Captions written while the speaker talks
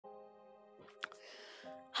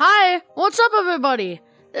Hi, what's up, everybody?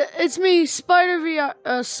 It's me, Spider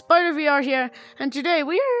VR here, and today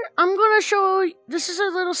I'm gonna show. This is a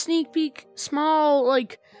little sneak peek, small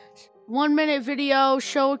 1-minute video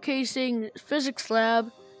showcasing Physics Lab,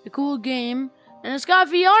 the cool game, and it's got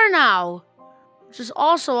VR now, which is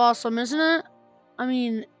also awesome, isn't it? I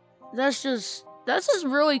mean, that's just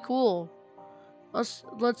really cool. Let's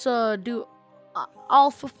do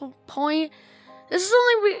Alpha Point. This is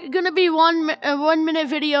only gonna be a 1-minute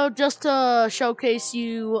video just to showcase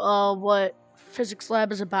you what Physics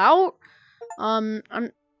Lab is about.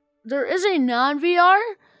 There is a non-VR,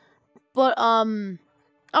 but oh,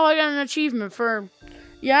 I got an achievement for.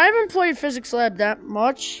 Yeah, I haven't played Physics Lab that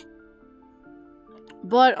much,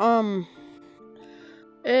 but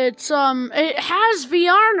it has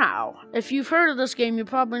VR now. If you've heard of this game, you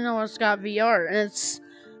probably know it's got VR, and it's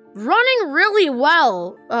running really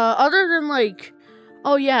well. Other than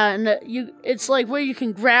oh yeah, and it's where you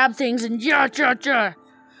can grab things and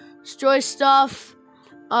destroy stuff.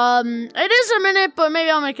 It is a minute, but maybe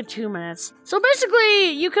I'll make it 2 minutes. So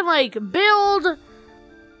basically, you can build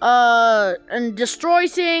and destroy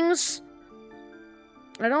things.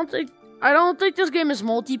 I don't think this game is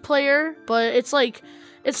multiplayer, but it's I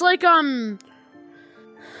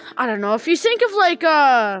don't know, if you think of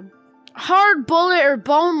Hard Bullet or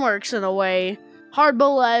Boneworks in a way. Hard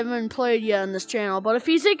Bullet I haven't played yet on this channel, but if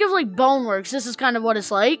you think of Boneworks, this is kind of what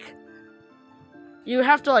it's like. You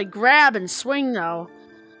have to grab and swing though.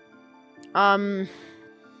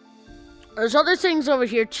 There's other things over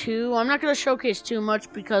here too. I'm not gonna showcase too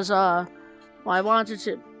much because well, I wanted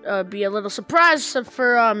to be a little surprise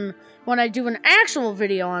for when I do an actual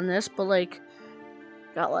video on this, but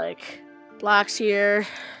got blocks here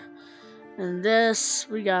and this.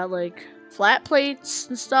 We got flat plates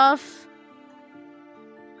and stuff.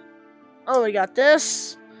 Oh, we got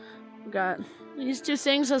this. We got these two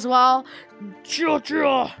things as well.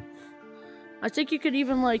 I think you could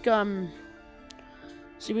even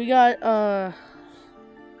see, we got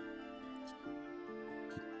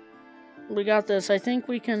this. I think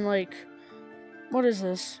we can what is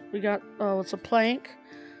this? We got, oh, it's a plank.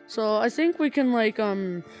 So I think we can let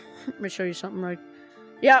me show you something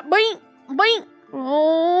yeah, boing, boing.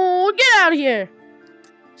 Oh, get out of here.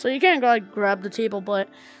 So you can't go grab the table, but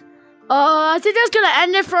I think that's gonna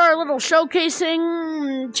end it for our little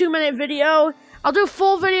showcasing 2-minute video. I'll do a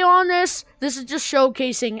full video on this. This is just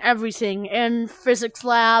showcasing everything in Physics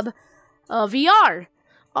Lab VR.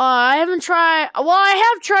 I haven't tried, well,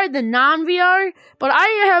 I have tried the non-VR, but I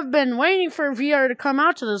have been waiting for VR to come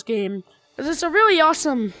out to this game, because it's a really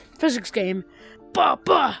awesome physics game. Kind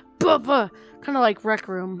of like Rec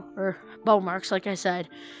Room, or Boneworks, like I said.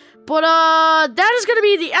 But, that is gonna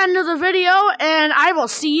be the end of the video, and I will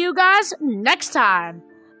see you guys next time.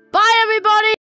 Bye, everybody!